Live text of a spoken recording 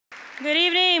Good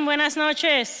evening, buenas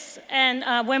noches, and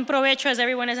buen provecho as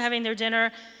everyone is having their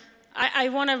dinner. I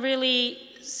want to really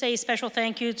say special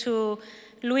thank you to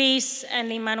Luis and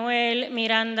Lin-Manuel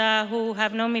Miranda, who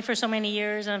have known me for so many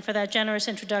years, and for that generous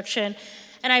introduction.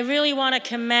 And I really want to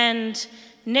commend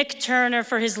Nick Turner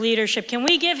for his leadership. Can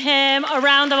we give him a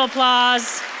round of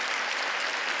applause?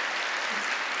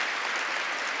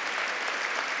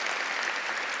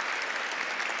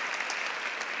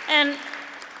 And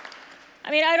I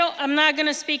mean, I'm not going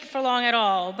to speak for long at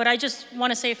all, but I just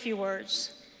want to say a few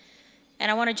words. And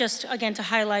I want to just, again, to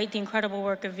highlight the incredible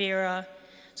work of Vera.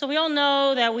 So we all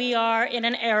know that we are in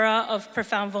an era of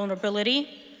profound vulnerability,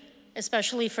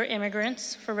 especially for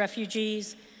immigrants, for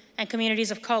refugees, and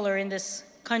communities of color in this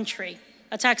country.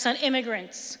 Attacks on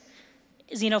immigrants,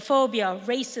 xenophobia,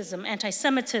 racism,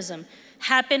 anti-Semitism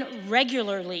happen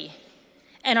regularly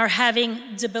and are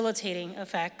having debilitating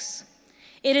effects.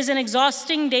 It is an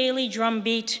exhausting daily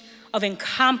drumbeat of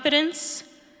incompetence,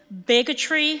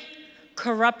 bigotry,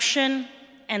 corruption,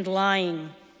 and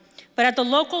lying. But at the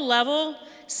local level,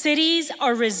 cities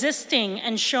are resisting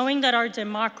and showing that our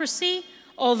democracy,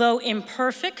 although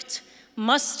imperfect,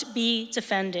 must be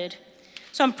defended.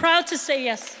 So I'm proud to say,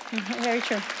 yes, very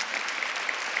true.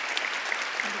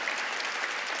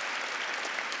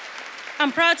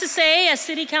 I'm proud to say, as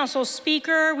City Council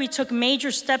Speaker, we took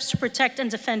major steps to protect and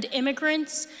defend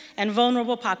immigrants and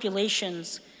vulnerable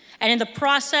populations, and in the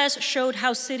process showed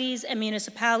how cities and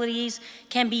municipalities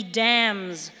can be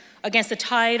dams against the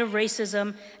tide of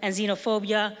racism and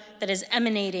xenophobia that is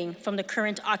emanating from the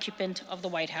current occupant of the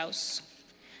White House.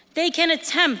 They can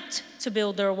attempt to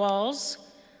build their walls,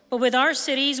 but with our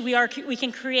cities, we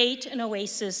can create an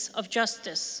oasis of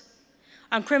justice.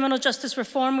 On criminal justice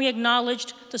reform, we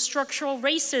acknowledged the structural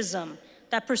racism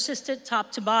that persisted top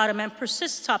to bottom and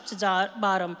persists top to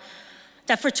bottom,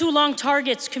 that for too long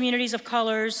targets communities of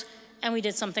colors, and we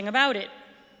did something about it.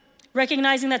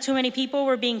 Recognizing that too many people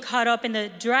were being caught up in the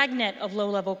dragnet of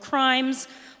low-level crimes,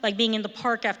 like being in the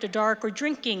park after dark or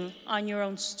drinking on your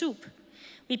own stoop.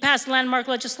 We passed landmark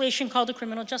legislation called the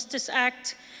Criminal Justice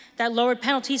Act that lowered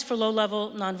penalties for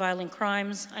low-level nonviolent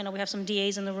crimes. I know we have some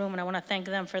DAs in the room, and I want to thank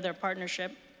them for their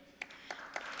partnership.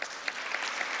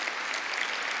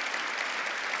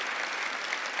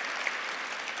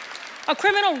 A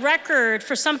criminal record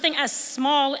for something as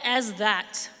small as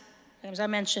that, as I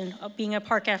mentioned, being at a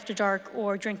park after dark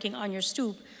or drinking on your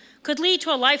stoop, could lead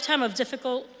to a lifetime of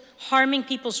difficult, harming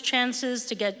people's chances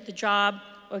to get the job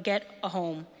or get a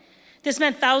home. This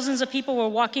meant thousands of people were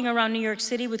walking around New York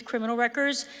City with criminal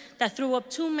records that threw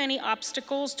up too many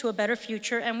obstacles to a better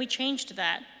future, and we changed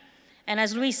that. And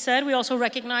as Luis said, we also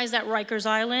recognized that Rikers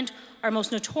Island, our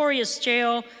most notorious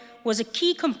jail, was a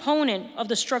key component of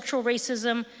the structural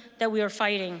racism that we are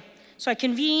fighting. So I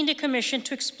convened a commission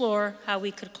to explore how we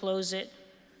could close it.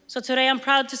 So today I'm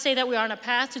proud to say that we are on a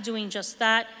path to doing just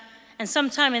that, and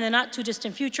sometime in the not too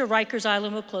distant future, Rikers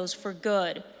Island will close for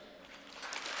good.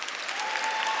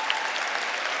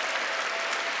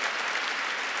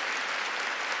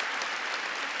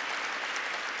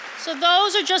 So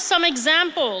those are just some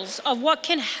examples of what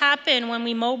can happen when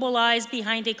we mobilize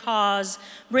behind a cause,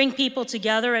 bring people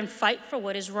together, and fight for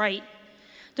what is right.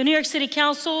 The New York City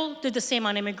Council did the same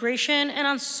on immigration and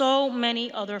on so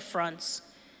many other fronts.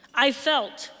 I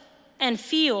felt and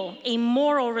feel a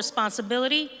moral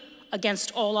responsibility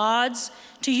against all odds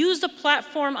to use the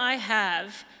platform I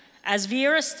have, as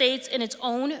Vera states in its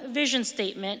own vision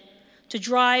statement, to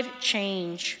drive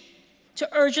change, to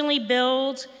urgently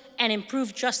build and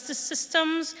improve justice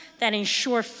systems that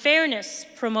ensure fairness,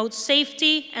 promote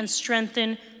safety, and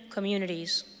strengthen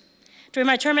communities. During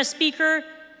my term as Speaker,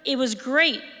 it was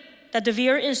great that the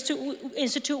Vera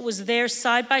Institute was there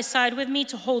side by side with me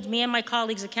to hold me and my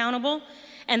colleagues accountable,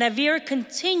 and that Vera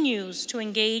continues to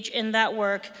engage in that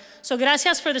work. So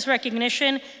gracias for this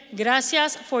recognition.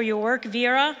 Gracias for your work,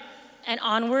 Vera, and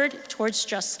onward towards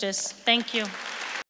justice. Thank you.